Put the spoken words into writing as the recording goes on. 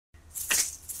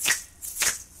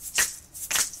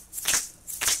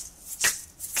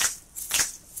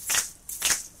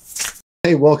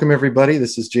Hey, welcome everybody.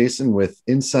 This is Jason with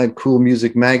Inside Cool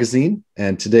Music Magazine.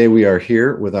 And today we are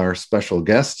here with our special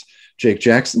guest, Jake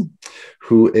Jackson,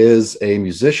 who is a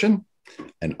musician,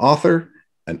 an author,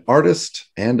 an artist,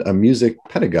 and a music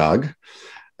pedagogue.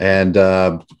 And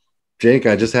Jake,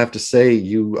 I just have to say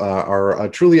you are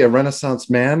truly a Renaissance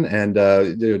man. And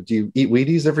do you eat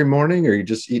Wheaties every morning, or you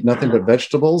just eat nothing but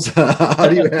vegetables? How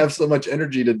do you have so much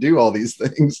energy to do all these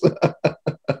things?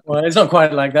 Well, it's not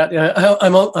quite like that. Yeah,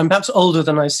 I'm perhaps older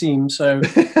than I seem, so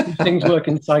things work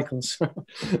in cycles.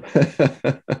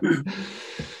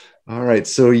 All right.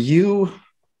 So you,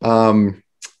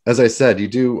 as I said, you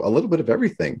do a little bit of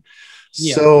everything.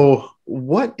 Yeah. So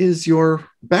what is your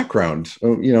background?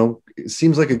 It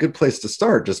seems like a good place to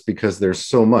start just because there's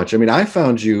so much. I mean, I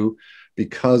found you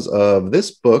because of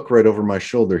this book right over my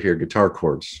shoulder here, Guitar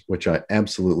Chords, which I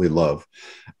absolutely love.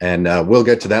 And we'll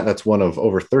get to that. That's one of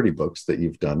over 30 books that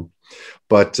you've done.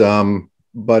 But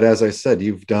as I said,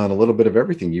 you've done a little bit of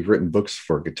everything. You've written books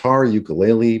for guitar,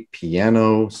 ukulele,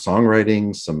 piano,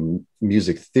 songwriting, some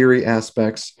music theory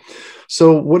aspects.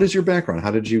 So what is your background?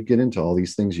 How did you get into all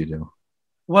these things you do?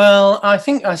 Well, I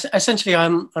think essentially I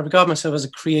regard myself as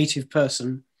a creative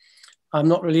person. I'm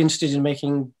not really interested in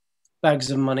making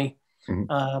bags of money.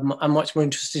 Mm-hmm. I'm much more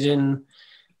interested in,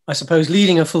 I suppose,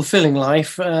 leading a fulfilling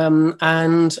life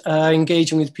and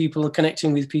engaging with people,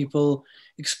 connecting with people,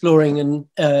 exploring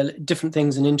and different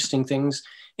things and interesting things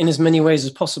in as many ways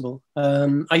as possible.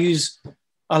 I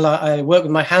work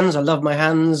with my hands. I love my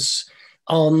hands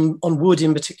on wood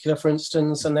in particular, for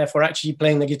instance, and therefore actually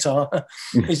playing the guitar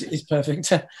is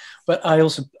perfect. But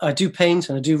I do paint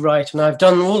and I do write, and I've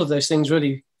done all of those things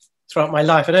really throughout my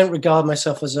life. I don't regard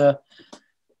myself as a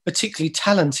particularly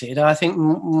talented. I think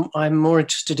I'm more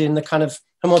interested in the kind of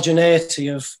homogeneity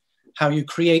of how you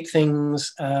create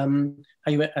things, how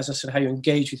you, as I said, how you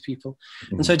engage with people.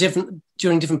 Mm-hmm. And so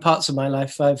during different parts of my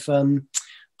life, I've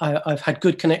had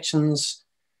good connections.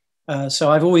 So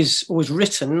I've always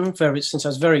written since I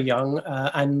was very young,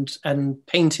 and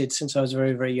painted since I was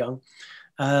very, very young.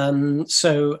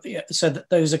 So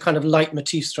those are kind of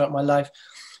leitmotifs throughout my life.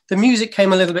 The music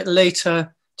came a little bit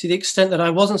later, to the extent that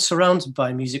I wasn't surrounded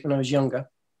by music when I was younger.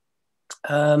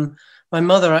 My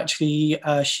mother actually,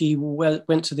 she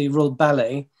went to the Royal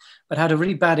Ballet, but had a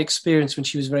really bad experience when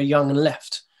she was very young and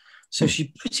left. So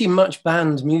she pretty much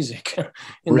banned music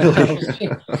in the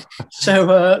house.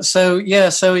 So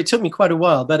it took me quite a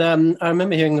while. But I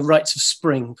remember hearing The Rites of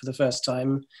Spring for the first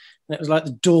time. And it was like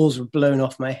the doors were blown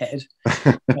off my head.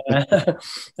 Quite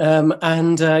a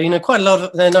lot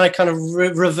of, then I kind of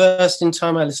reversed in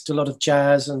time. I listened to a lot of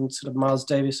jazz and sort of Miles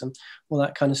Davis and all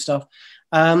that kind of stuff.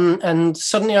 And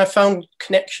suddenly I found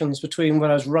connections between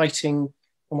what I was writing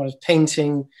and what I was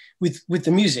painting with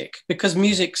the music, because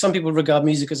music, some people regard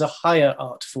music as a higher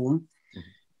art form. Mm-hmm.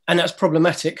 And that's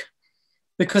problematic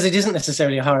because it isn't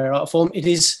necessarily a higher art form. It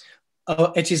is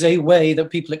a way that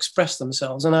people express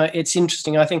themselves. And it's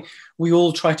interesting. I think we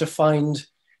all try to find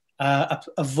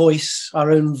a voice,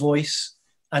 our own voice,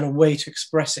 and a way to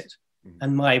express it. Mm-hmm.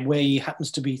 And my way happens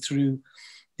to be through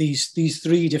these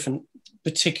three different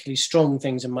particularly strong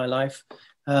things in my life.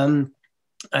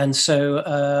 And so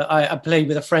I played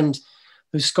with a friend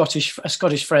who's a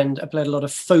Scottish friend. I played a lot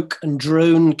of folk and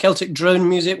Celtic drone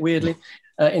music, weirdly,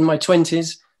 in my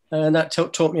 20s. And that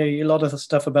taught me a lot of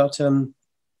stuff about the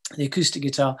acoustic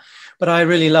guitar. But I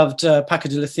really loved Paco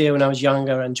de Lucia when I was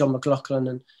younger, and John McLaughlin.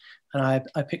 And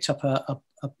I picked up a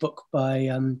book by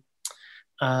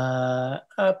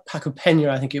Paco Pena,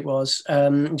 I think it was,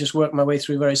 just worked my way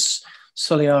through various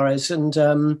Soliares, and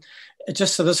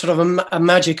just sort of a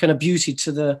magic and a beauty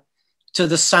to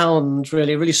the sound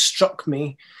really struck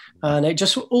me. And it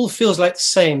just all feels like the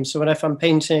same. So if I'm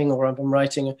painting or if I'm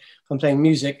writing, if I'm playing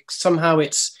music, somehow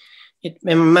it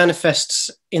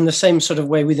manifests in the same sort of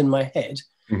way within my head.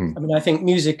 Mm-hmm. I mean, I think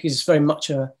music is very much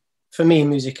for me,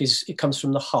 it comes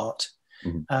from the heart.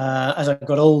 Mm-hmm. As I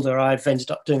got older, I've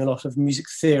ended up doing a lot of music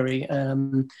theory,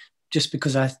 just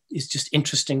because it's just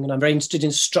interesting, and I'm very interested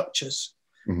in structures.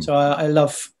 Mm-hmm. So I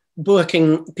love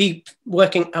working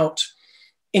out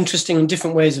interesting and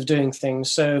different ways of doing things.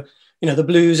 So, the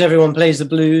blues, everyone plays the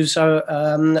blues. So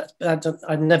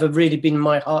I've never really been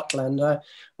my heartland. I've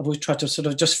always tried to sort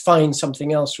of just find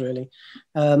something else, really.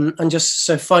 And just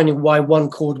so finding why one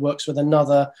chord works with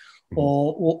another,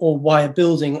 or why a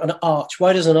building, an arch,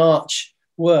 why does an arch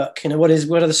work? What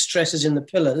are the stresses in the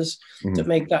pillars that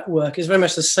make that work? Is very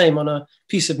much the same on a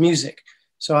piece of music.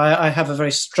 So I have a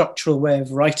very structural way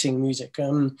of writing music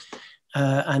and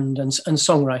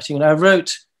songwriting. And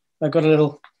I got a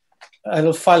little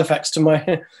Filofax to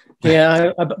my,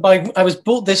 I was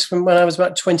bought this when I was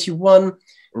about 21.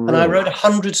 and I Really? wrote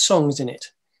 100 songs in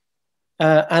it.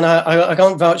 And I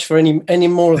can't vouch for any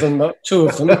more of them, but 2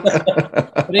 of them.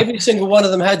 But every single one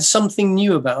of them had something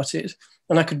new about it,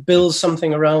 and I could build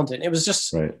something around it. It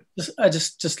was Right. I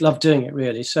just loved doing it,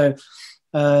 really. So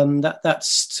that's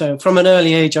so from an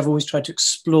early age, I've always tried to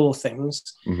explore things,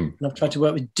 and I've tried to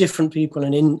work with different people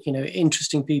and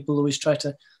interesting people. Always try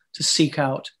to seek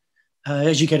out.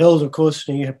 As you get older, of course,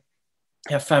 you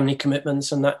have family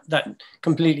commitments, and that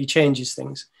completely changes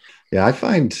things. Yeah, I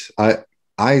find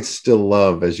I still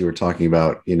love, as you were talking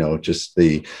about, just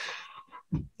the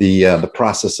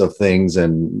process of things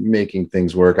and making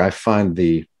things work. I find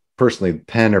personally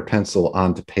pen or pencil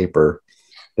onto paper,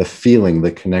 the feeling,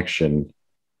 the connection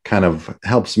kind of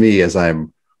helps me as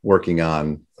I'm working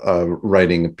on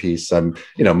writing a piece. I'm,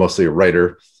 mostly a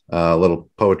writer, a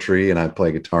little poetry, and I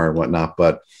play guitar and whatnot,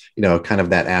 but kind of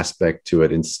that aspect to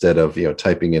it instead of,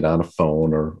 typing it on a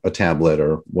phone or a tablet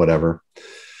or whatever.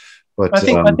 But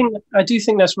I do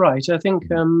think that's right. I think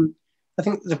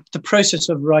the process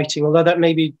of writing, although that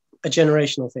may be a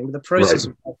generational thing, but the process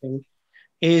of writing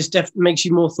makes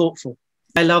you more thoughtful.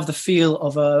 I love the feel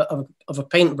of a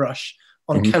paintbrush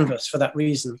on a canvas for that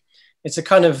reason. It's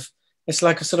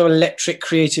like a sort of electric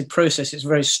creative process. It's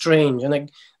very strange, and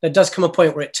there does come a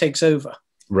point where it takes over.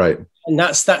 Right. And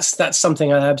that's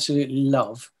something I absolutely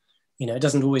love. It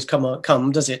doesn't always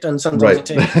come, does it? And sometimes it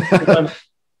takes.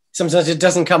 Sometimes it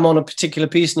doesn't come on a particular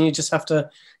piece, and you just have to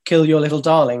kill your little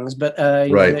darlings. But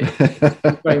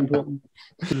it's very important.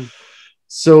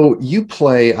 So you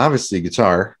play obviously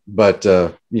guitar, but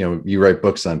you write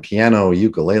books on piano,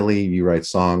 ukulele. You write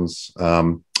songs.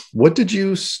 What did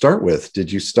you start with? Did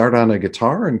you start on a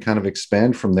guitar and kind of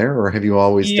expand from there, or have you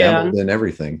always dabbled in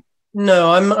everything?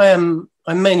 No,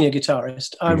 I'm mainly a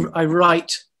guitarist. I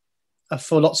write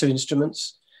for lots of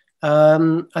instruments.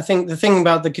 I think the thing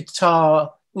about the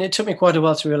guitar, and it took me quite a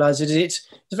while to realize it, it's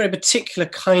a very particular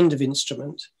kind of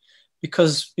instrument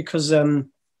because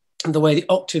the way the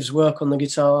octaves work on the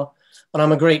guitar, and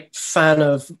I'm a great fan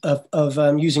of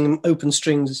using open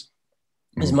strings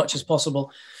as much as possible.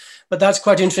 But that's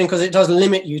quite interesting because it does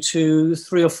limit you to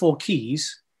 3 or 4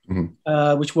 keys,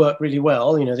 which work really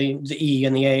well. The E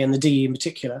and the A and the D in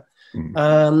particular.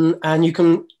 And you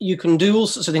can do all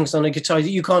sorts of things on a guitar that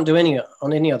you can't do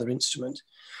on any other instrument.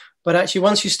 But actually,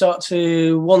 once you start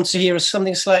to want to hear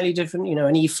something slightly different,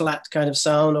 an E flat kind of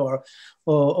sound or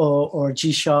a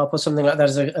G sharp or something like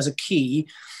that as a key,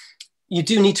 you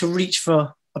do need to reach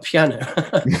for a piano.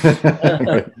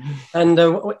 And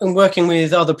working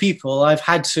with other people, I've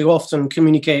had to often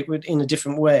communicate in a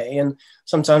different way. And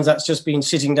sometimes that's just been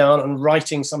sitting down and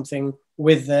writing something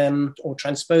with them or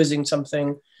transposing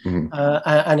something,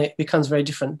 and it becomes very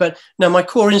different. But no, my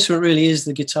core instrument really is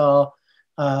the guitar.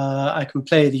 I can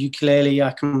play the ukulele.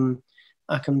 I can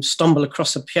stumble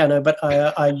across a piano, but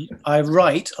I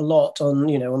write a lot on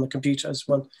the computer as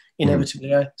one.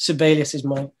 Inevitably, Sibelius is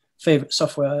my favorite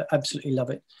software. I absolutely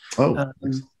love it.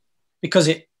 Because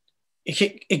it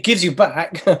gives you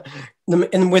back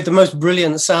and with the most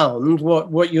brilliant sound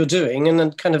what you're doing, and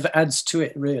then kind of adds to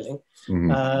it really.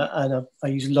 And I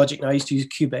use Logic now. I used to use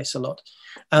Cubase a lot.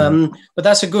 But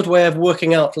that's a good way of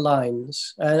working out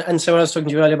lines. And so I was talking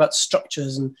to you earlier about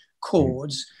structures and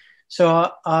chords.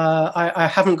 So I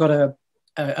haven't got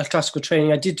a classical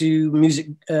training. I did do music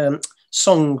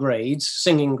singing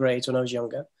grades when I was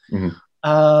younger,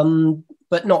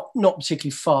 but not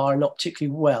particularly far, not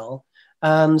particularly well.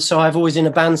 So I've always, in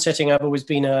a band setting, I've always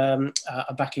been a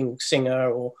backing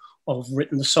singer, or have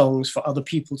written the songs for other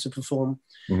people to perform.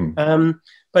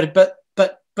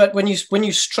 But when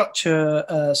you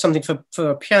structure something for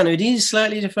a piano, it is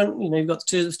slightly different. You've got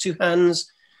two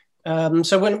hands.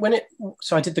 So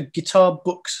I did the guitar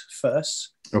books first.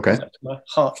 Okay, that's my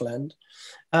heartland.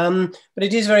 But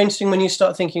it is very interesting when you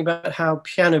start thinking about how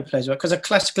piano players work, because a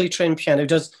classically trained piano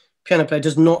player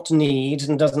does not need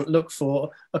and doesn't look for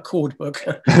a chord book.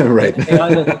 Right.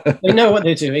 They know what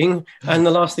they're doing, and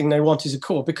the last thing they want is a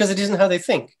chord, because it isn't how they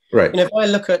think. Right. If I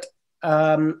look at,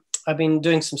 I've been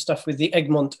doing some stuff with the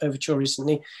Egmont Overture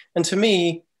recently, and to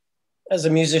me, as a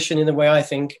musician, in the way I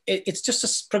think, it's just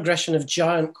a progression of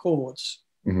giant chords,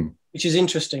 which is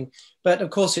interesting. But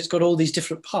of course, it's got all these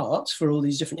different parts for all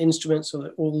these different instruments,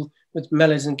 all with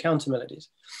melodies and counter melodies.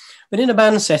 But in a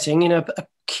band setting, a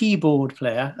keyboard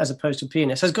player, as opposed to a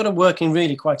pianist, has got to work in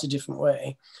really quite a different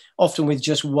way, often with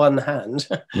just one hand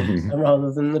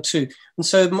rather than the two. And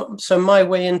so my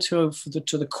way to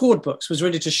the chord books was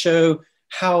really to show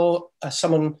how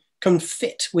someone can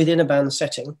fit within a band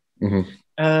setting.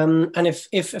 And if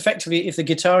effectively, if the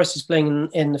guitarist is playing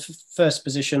in the first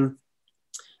position,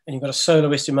 and you've got a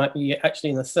soloist who might be actually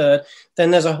in the third,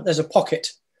 then there's a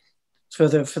pocket for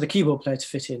the keyboard player to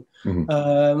fit in,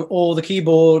 Mhm. or the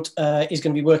keyboard is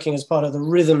going to be working as part of the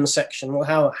rhythm section.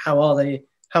 Well, how are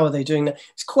they doing that?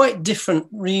 It's quite different,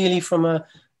 really, from a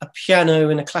piano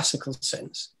in a classical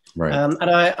sense. Right. And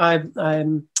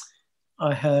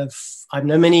I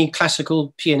know many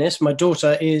classical pianists. My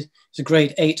daughter is a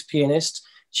grade 8 pianist.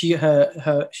 She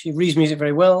reads music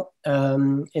very well,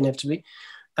 inevitably,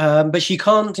 but she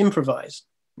can't improvise.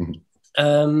 Mhm.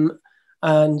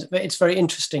 And it's very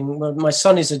interesting. Well, my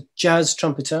son is a jazz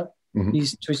trumpeter. Mhm.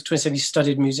 He's 27. He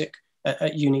studied music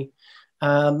at uni,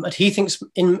 but he thinks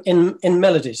in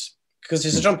melodies because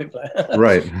he's a trumpet player.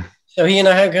 Right. So he and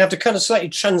I have to kind of slightly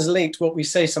translate what we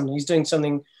say. Something he's doing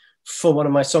something for one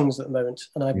of my songs at the moment,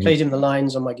 and I played him the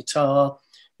lines on my guitar,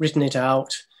 written it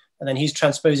out, and then he's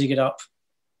transposing it up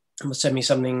and will send me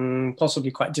something possibly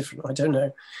quite different. I don't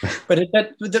know,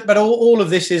 but all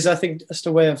of this is, I think, just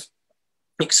a way of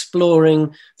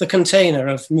exploring the container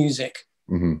of music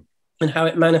and how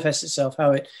it manifests itself,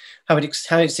 how it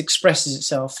expresses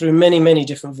itself through many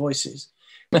different voices.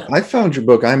 I found your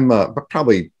book. I'm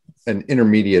probably an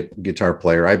intermediate guitar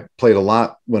player. I played a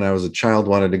lot when I was a child,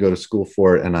 wanted to go to school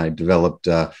for it, and I developed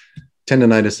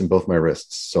tendonitis in both my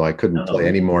wrists. So I couldn't play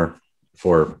anymore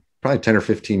for probably 10 or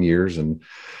 15 years. And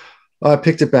I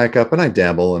picked it back up and I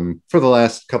dabble. And for the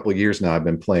last couple of years now, I've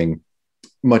been playing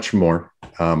much more.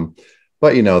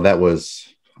 But, you know, that was,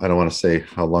 I don't want to say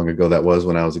how long ago that was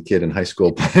when I was a kid in high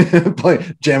school,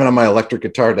 jamming on my electric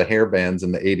guitar to hair bands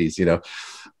in the 80s, you know.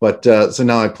 But so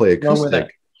now I play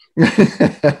acoustic.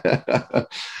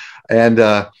 And,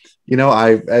 you know,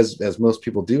 as most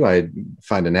people do, I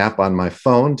find an app on my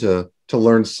phone to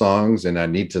learn songs, and I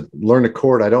need to learn a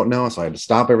chord I don't know. So I had to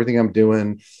stop everything I'm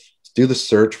doing, do the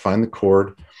search, find the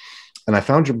chord. And I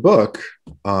found your book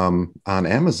on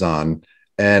Amazon.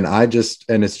 And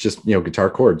it's just, you know, guitar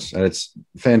chords, and it's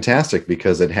fantastic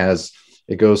because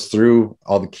it goes through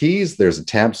all the keys. There's a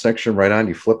tab section right on,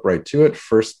 you flip right to it,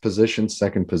 first position,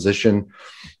 second position.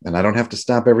 And I don't have to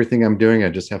stop everything I'm doing. I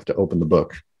just have to open the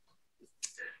book.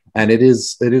 And it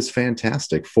is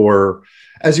fantastic for,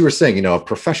 as you were saying, you know, a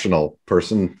professional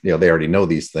person, you know, they already know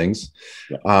these things.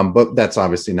 Yeah. But that's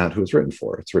obviously not who it's written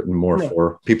for. It's written more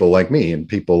for people like me and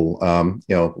people,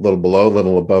 you know, a little below, a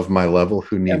little above my level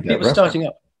who need that people reference. Starting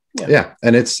up. Yeah.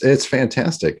 And it's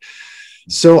fantastic.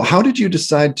 So how did you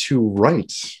decide to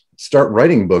start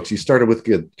writing books? You started with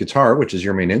guitar, which is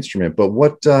your main instrument, but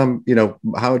what, you know,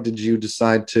 how did you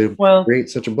decide to create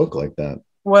such a book like that?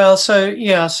 Well, so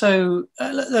there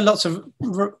are lots of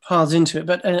paths into it,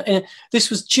 but this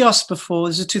was just before,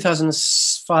 this was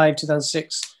 2005,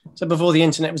 2006. So before the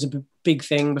internet was a big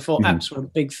thing, before apps were a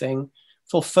big thing,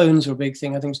 before phones were a big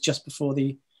thing. I think it was just before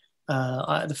the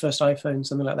first iPhone,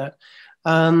 something like that.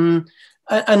 And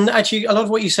actually, a lot of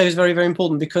what you say is very, very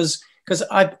important because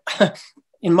I,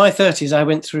 in my 30s, I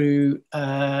went through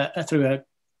a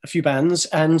few bands,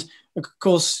 and of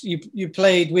course, you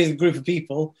played with a group of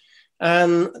people.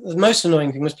 And the most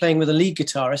annoying thing was playing with a lead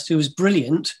guitarist who was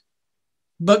brilliant,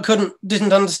 but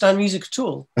didn't understand music at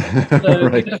all. So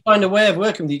we had to find a way of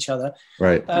working with each other.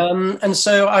 Right. And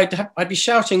so I'd be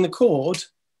shouting the chord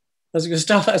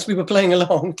as we were playing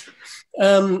along,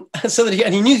 so that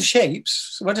he knew the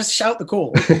shapes. So I just shout the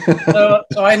chord. so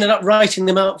I ended up writing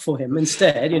them out for him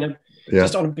instead. You know,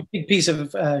 just on a big piece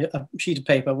of a sheet of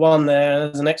paper. One there,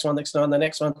 the next one, the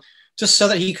next one, just so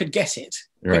that he could get it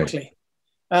quickly. Right.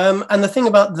 And the thing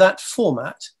about that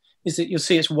format is that you'll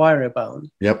see it's wire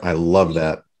bound. Yep, I love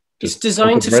that. It's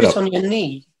designed to fit on your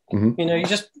knee. You know, you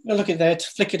just look at there,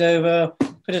 flick it over,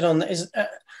 put it on there,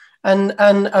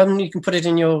 and you can put it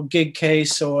in your gig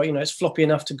case, or you know, it's floppy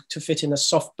enough to fit in a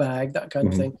soft bag, that kind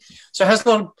of thing. So it has a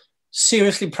lot of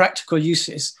seriously practical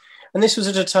uses. And this was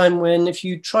at a time when, if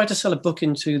you try to sell a book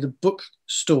into the book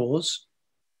stores,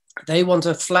 they want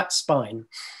a flat spine.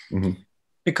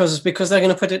 Because they're going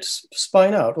to put its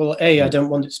spine out. Well, A, I don't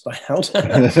want its spine out.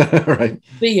 Right.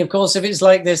 B, of course, if it's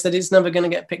like this, that it's never going to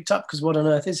get picked up, because what on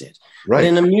earth is it? Right. But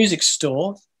in a music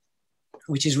store,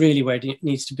 which is really where it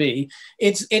needs to be,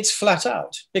 it's flat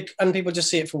out, and people just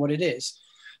see it for what it is.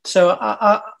 So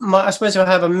I suppose I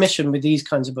have a mission with these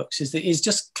kinds of books is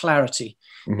just clarity.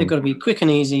 They've got to be quick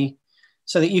and easy,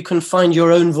 so that you can find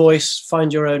your own voice,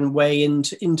 find your own way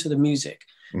into the music.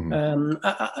 And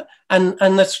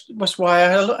that's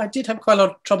why I did have quite a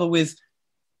lot of trouble with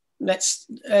let's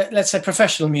say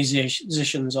professional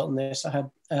musicians on this. I had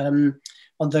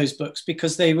on those books,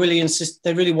 because they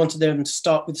really wanted them to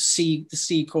start with the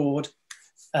C chord,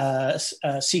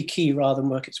 C key, rather than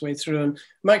work its way through. And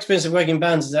my experience of working in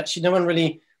bands is actually no one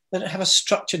really, they don't have a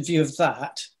structured view of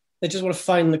that. They just want to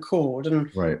find the chord.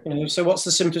 And Right. so what's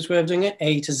the simplest way of doing it?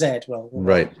 A to Z. Well,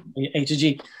 Right. A to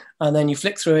G, and then you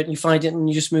flick through it and you find it and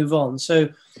you just move on. So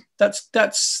that's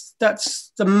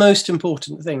the most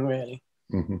important thing, really.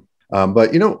 Mm-hmm.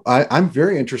 But I'm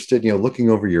very interested,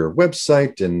 looking over your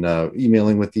website and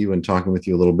emailing with you and talking with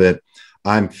you a little bit.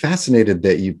 I'm fascinated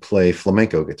that you play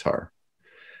flamenco guitar,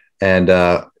 and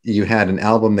you had an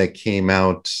album that came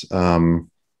out.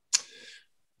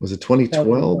 Was it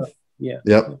 2012? Yeah.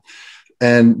 Yep.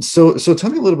 And so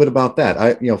tell me a little bit about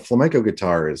that. Flamenco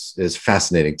guitar is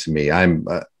fascinating to me.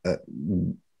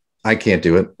 I can't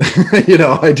do it.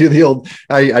 I do the old,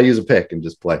 I use a pick and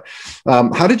just play.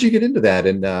 How did you get into that?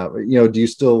 And,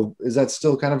 is that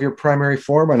still kind of your primary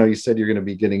form? I know you said you're going to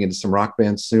be getting into some rock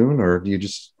bands soon, or do you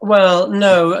just? Well,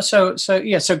 no. So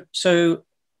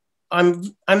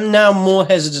I'm now more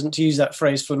hesitant to use that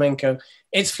phrase flamenco.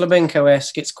 It's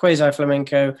flamenco-esque. It's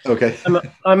quasi-flamenco. Okay.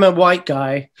 I'm a white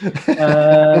guy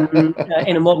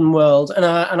in a modern world, and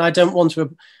I don't want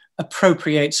to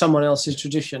appropriate someone else's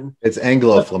tradition. It's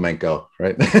Anglo flamenco,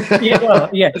 right? Yeah, well,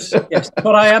 yes,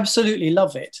 but I absolutely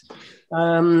love it,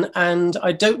 and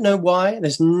I don't know why.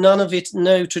 There's none of it,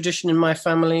 no tradition in my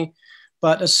family.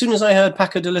 But as soon as I heard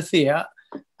Paco de Lucia,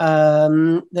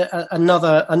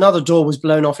 another door was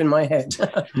blown off in my head,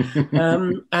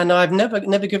 and I've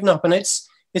never given up. And it's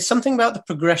something about the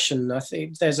progression. I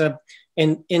think there's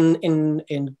in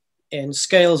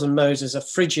scales and modes, there's a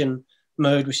Phrygian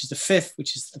mode, which is the fifth,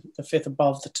 which is the fifth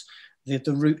above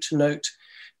the root note,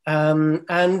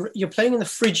 and you're playing in the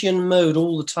Phrygian mode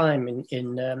all the time in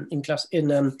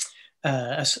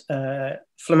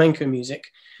flamenco music,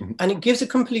 mm-hmm. and it gives a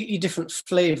completely different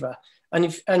flavor. And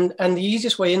the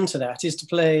easiest way into that is to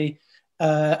play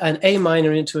an A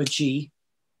minor into a G,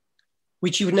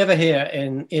 which you would never hear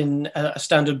in a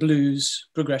standard blues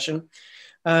progression,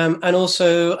 and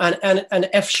also an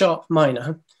F sharp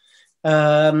minor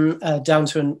down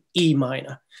to an E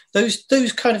minor. Those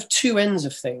kind of two ends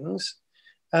of things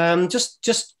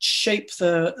just shape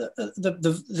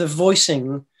the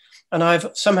voicing, and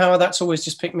that's always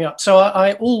just picked me up. So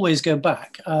I always go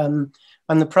back.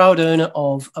 I'm the proud owner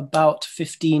of about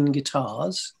 15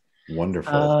 guitars.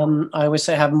 Wonderful. I always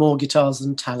say I have more guitars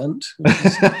than talent, which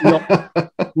is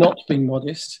not being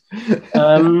modest.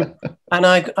 And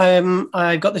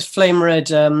I got this flame red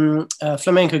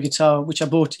flamenco guitar, which I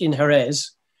bought in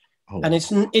Jerez. Oh. And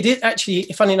it is actually,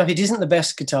 funny enough, it isn't the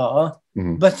best guitar,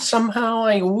 mm-hmm. but somehow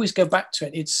I always go back to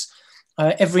it. It's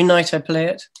every night I play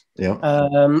it. Yeah.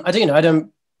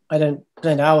 I don't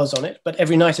spend hours on it, but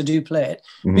every night I do play it,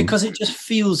 mm-hmm. because it just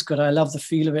feels good. I love the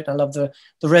feel of it. I love the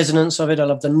resonance of it. I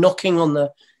love the knocking on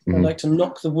the. Mm-hmm. I like to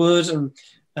knock the wood and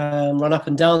run up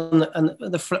and down, and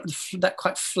that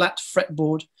quite flat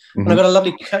fretboard. Mm-hmm. And I've got a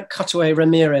lovely cutaway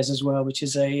Ramirez as well, which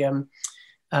is a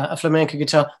flamenco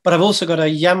guitar. But I've also got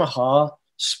a Yamaha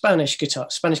Spanish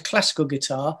classical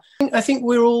guitar. I think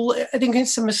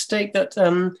it's a mistake that.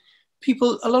 A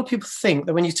lot of people think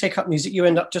that when you take up music, you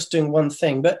end up just doing one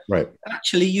thing, but right.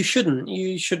 Actually you shouldn't.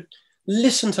 You should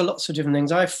listen to lots of different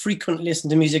things. I frequently listen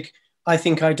to music I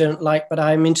think I don't like, but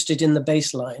I'm interested in the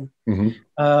bass line, mm-hmm.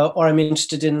 Or I'm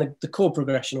interested in the chord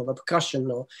progression or the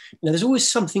percussion, or there's always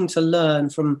something to learn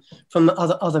from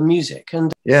other music.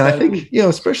 And yeah, I think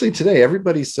especially today,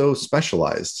 everybody's so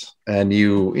specialized, and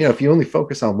if you only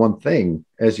focus on one thing,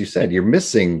 as you said, you're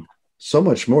missing so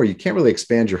much more. You can't really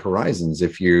expand your horizons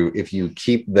if you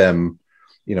keep them,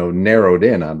 narrowed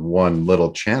in on one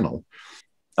little channel.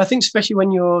 I think especially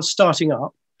when you're starting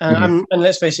up, mm-hmm. and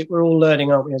let's face it, we're all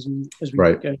learning, aren't we, as we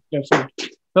right. go through.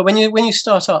 But when you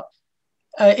start up,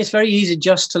 it's very easy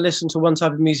just to listen to one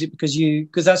type of music because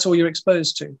that's all you're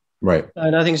exposed to. Right.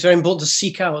 And I think it's very important to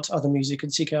seek out other music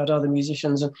and seek out other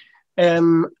musicians.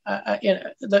 And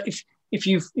if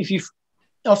you've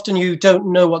often you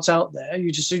don't know what's out there.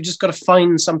 You just got to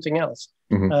find something else,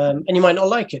 mm-hmm. And you might not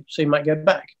like it, so you might go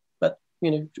back. But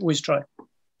always try.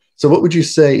 So, what would you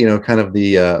say? Kind of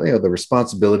the the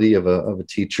responsibility of a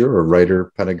teacher or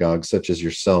writer, pedagogue such as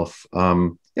yourself.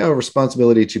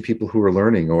 Responsibility to people who are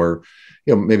learning, or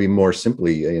maybe more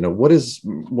simply, what is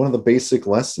one of the basic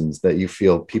lessons that you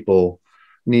feel people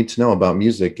need to know about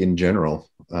music in general,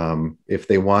 if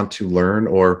they want to learn,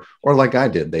 or like I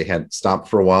did, they had stopped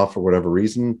for a while for whatever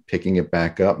reason, picking it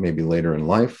back up maybe later in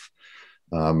life.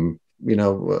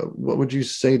 What would you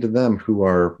say to them who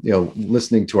are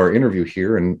listening to our interview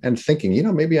here and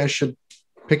thinking, maybe I should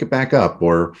pick it back up,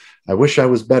 or I wish I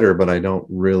was better, but I don't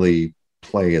really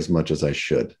play as much as I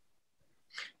should?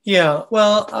 Yeah,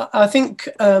 well, I think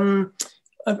I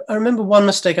remember one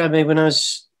mistake I made when I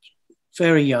was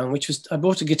very young, which was I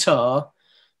bought a guitar,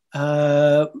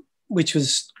 which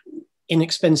was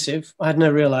inexpensive. I had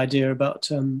no real idea about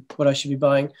what I should be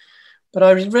buying. But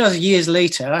I realized years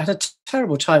later, I had a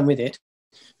terrible time with it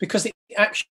because the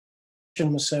action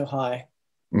was so high.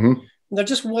 Mm-hmm. There are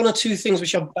just one or two things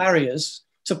which are barriers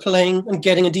to playing and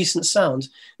getting a decent sound.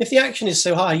 If the action is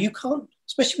so high, you can't,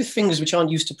 especially with fingers which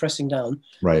aren't used to pressing down,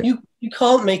 Right. you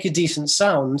can't make a decent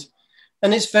sound.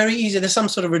 And it's very easy. There's some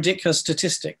sort of ridiculous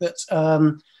statistic that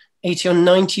 80 or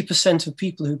 90% of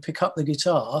people who pick up the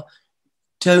guitar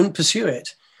don't pursue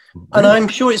it. Really? And I'm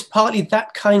sure it's partly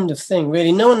that kind of thing,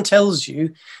 really. No one tells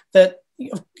you that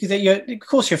of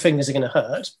course your fingers are going to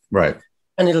hurt. Right.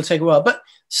 And it'll take a while. But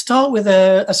start with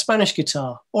a Spanish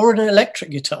guitar or an electric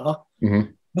guitar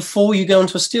mm-hmm. before you go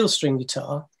into a steel string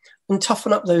guitar and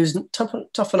toughen up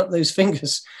those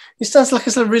fingers. It sounds like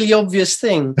it's a really obvious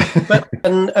thing. But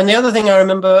and the other thing I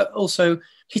remember also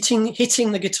hitting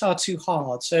the guitar too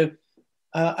hard. So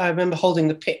I remember holding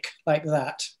the pick like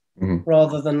that mm-hmm.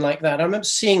 rather than like that. I remember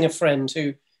seeing a friend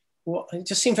who it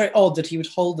just seemed very odd that he would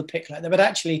hold the pick like that, but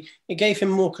actually it gave him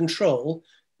more control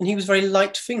and he was very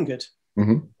light fingered.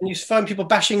 Mm-hmm. And you find people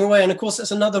bashing away. And of course,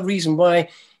 that's another reason why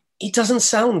it doesn't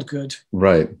sound good.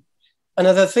 Right.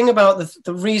 Another thing about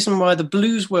the reason why the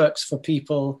blues works for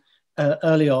people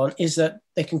early on is that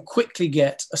they can quickly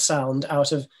get a sound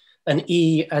out of an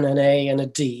E and an A and a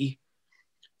D.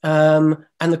 And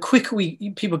the quicker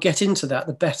people get into that,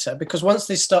 the better, because once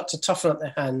they start to toughen up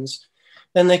their hands,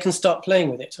 then they can start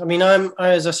playing with it. I mean,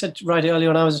 as I said right early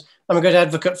on, I'm a great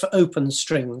advocate for open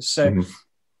strings. So mm-hmm.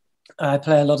 I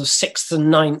play a lot of sixths and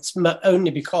ninths,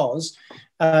 only because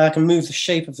I can move the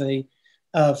shape of the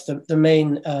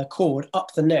main chord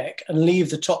up the neck and leave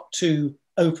the top two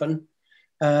open,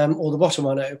 or the bottom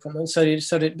one open, and so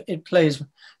that it plays.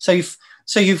 So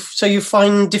you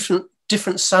find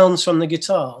different sounds from the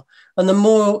guitar, and the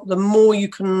more you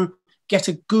can get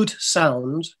a good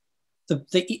sound,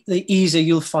 the easier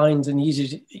you'll find and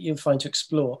easier you'll find to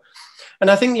explore.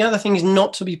 And I think the other thing is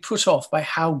not to be put off by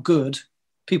how good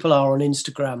people are on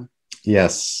Instagram.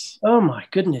 Yes. Oh my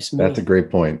goodness me. That's a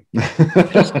great point.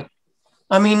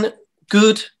 I mean,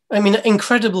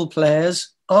 incredible players,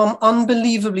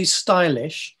 unbelievably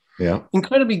stylish, yeah,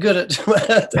 incredibly good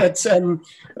at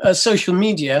social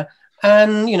media,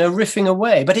 and riffing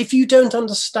away. But if you don't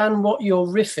understand what you're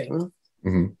riffing,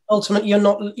 mm-hmm. ultimately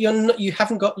you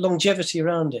haven't got longevity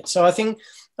around it. So I think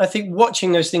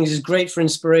watching those things is great for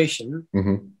inspiration.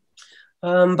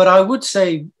 Mm-hmm. But I would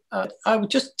say I would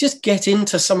just get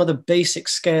into some of the basic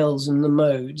scales and the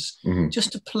modes, mm-hmm.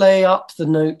 just to play up the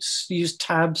notes, use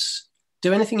tabs,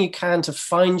 do anything you can to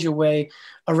find your way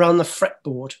around the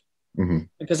fretboard, mm-hmm.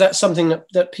 because that's something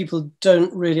that people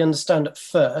don't really understand at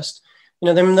first.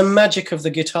 The magic of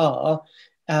the guitar,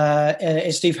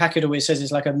 as Steve Hackett always says,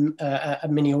 is like a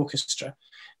mini orchestra.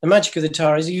 The magic of the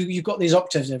guitar is you've got these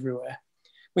octaves everywhere,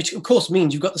 which of course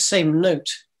means you've got the same note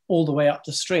all the way up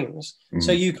the strings. Mm-hmm.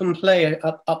 So you can play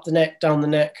up the neck, down the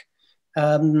neck,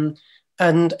 and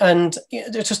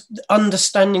just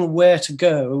understanding where to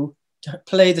go, to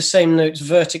play the same notes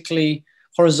vertically,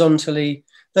 horizontally,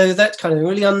 though that kind of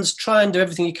really try and do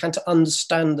everything you can to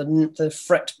understand the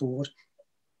fretboard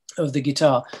of the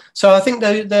guitar. So I think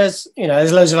there's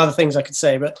loads of other things I could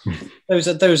say, but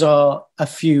those are a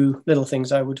few little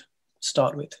things I would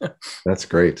start with. That's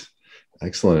great.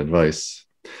 Excellent advice.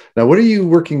 Now, what are you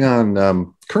working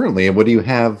on currently, and what do you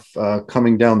have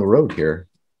coming down the road here?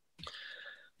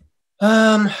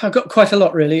 I've got quite a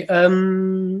lot, really. I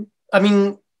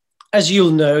mean, as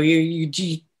you'll know, you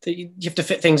have to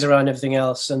fit things around everything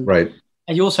else, and right.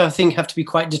 And you also, I think, have to be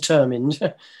quite determined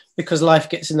because life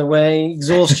gets in the way,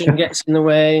 exhaustion gets in the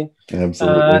way.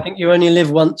 Absolutely. I think you only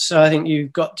live once, so I think you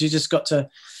just got to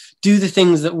do the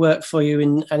things that work for you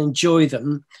and enjoy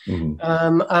them. Mm-hmm.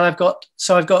 And I've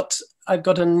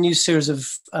got a new series of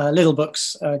little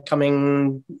books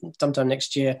coming sometime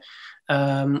next year,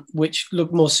 which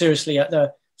look more seriously at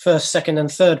the first, second, and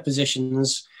third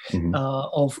positions mm-hmm.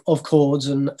 of chords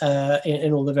and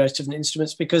in all the various different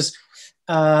instruments, because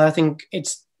I think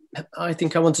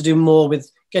I want to do more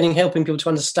with helping people to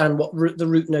understand what the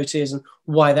root note is and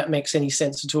why that makes any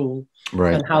sense at all,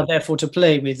 right. and how therefore to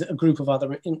play with a group of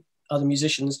other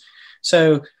musicians.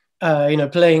 So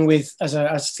playing with, as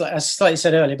I slightly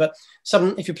said earlier, but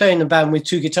if you're playing in a band with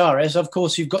two guitarists, of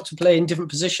course you've got to play in different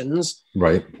positions,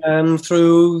 right,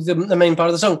 through the main part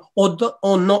of the song,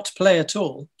 or not play at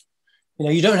all.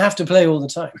 You don't have to play all the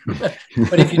time,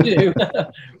 but if you do,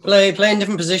 play in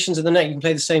different positions of the neck, you can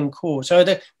play the same chord. So I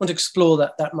don't want to explore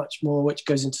that much more, which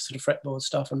goes into sort of fretboard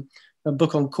stuff, and a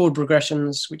book on chord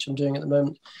progressions, which I'm doing at the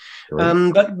moment.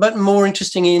 Right. But more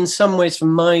interesting in some ways,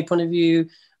 from my point of view,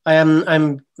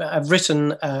 I've written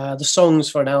the songs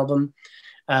for an album.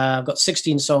 I've got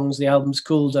 16 songs. The album's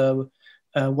called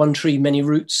One Tree, Many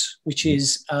Roots, which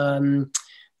is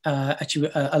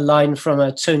actually a line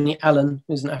from Tony Allen,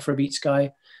 who's an Afrobeat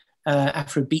guy,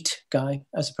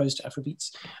 as opposed to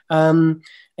Afrobeats.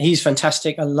 He's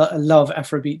fantastic. I love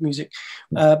Afrobeat music.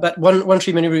 But One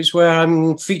Tree, Many Roots, where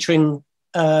I'm featuring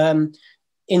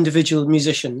individual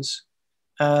musicians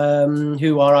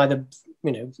who are either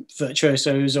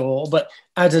virtuosos but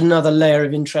add another layer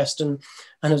of interest, and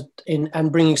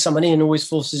bringing someone in always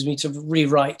forces me to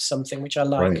rewrite something which I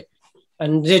like. Right.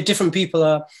 And different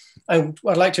people I'd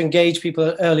like to engage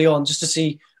people early on just to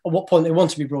see at what point they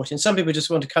want to be brought in. Some people just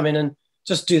want to come in and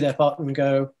just do their part and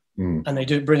go, and they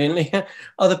do it brilliantly.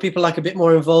 Other people like a bit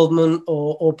more involvement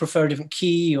or prefer a different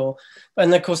key,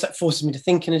 and of course that forces me to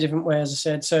think in a different way, as I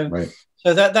said. So, right.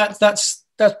 So that's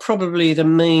probably the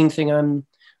main thing I'm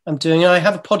doing. I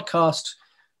have a podcast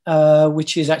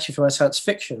which is actually for my science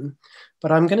fiction,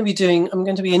 but I'm going to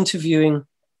be interviewing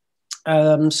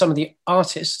some of the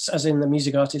artists, as in the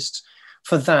music artists,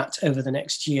 for that over the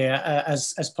next year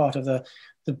as part of the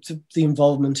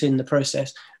involvement in the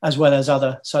process, as well as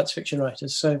other science fiction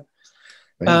writers. So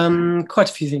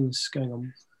quite a few things going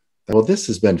on. Well, this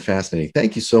has been fascinating.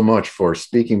 Thank you so much for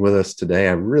speaking with us today.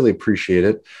 I really appreciate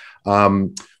it.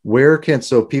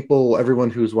 Everyone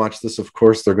who's watched this, of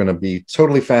course, they're going to be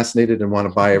totally fascinated and want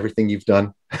to buy everything you've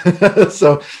done.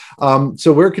 So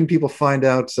where can people find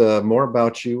out more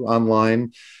about you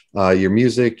online, your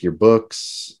music, your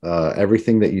books,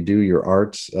 everything that you do, your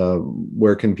art?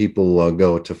 Where can people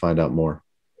go to find out more?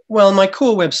 Well, my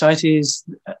core website is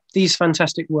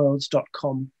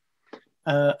thesefantasticworlds.com.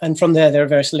 And from there are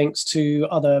various links to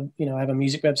other, I have a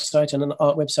music website and an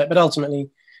art website, but ultimately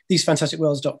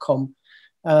thesefantasticworlds.com.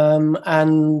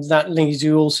 And that links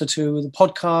you also to the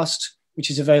podcast,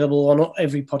 which is available on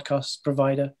every podcast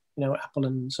provider, Apple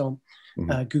and so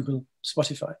on, Google,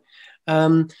 Spotify.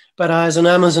 But as an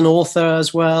Amazon author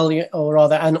as well, or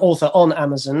rather an author on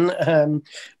Amazon, and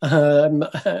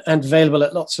available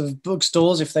at lots of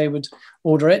bookstores if they would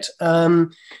order it.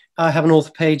 I have an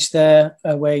author page there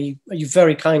where you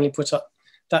very kindly put up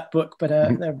that book, but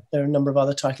there are a number of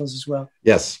other titles as well.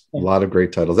 Yes, a lot of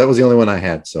great titles. That was the only one I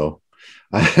had, so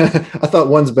I thought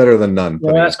one's better than none.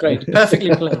 Yeah, that's great.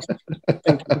 Perfectly placed.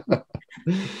 Thank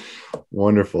you.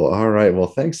 Wonderful. All right. Well,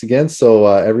 thanks again. So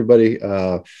everybody,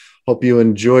 hope you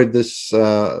enjoyed this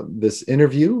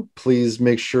interview. Please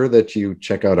make sure that you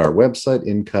check out our website,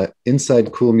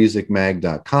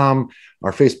 InsideCoolMusicMag.com,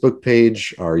 our Facebook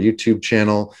page, our YouTube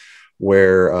channel,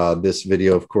 where this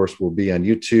video, of course, will be on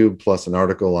YouTube, plus an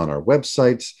article on our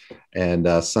website,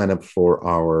 and sign up for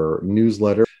our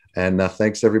newsletter. And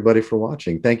thanks, everybody, for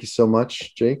watching. Thank you so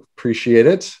much, Jake. Appreciate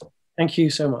it. Thank you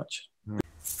so much.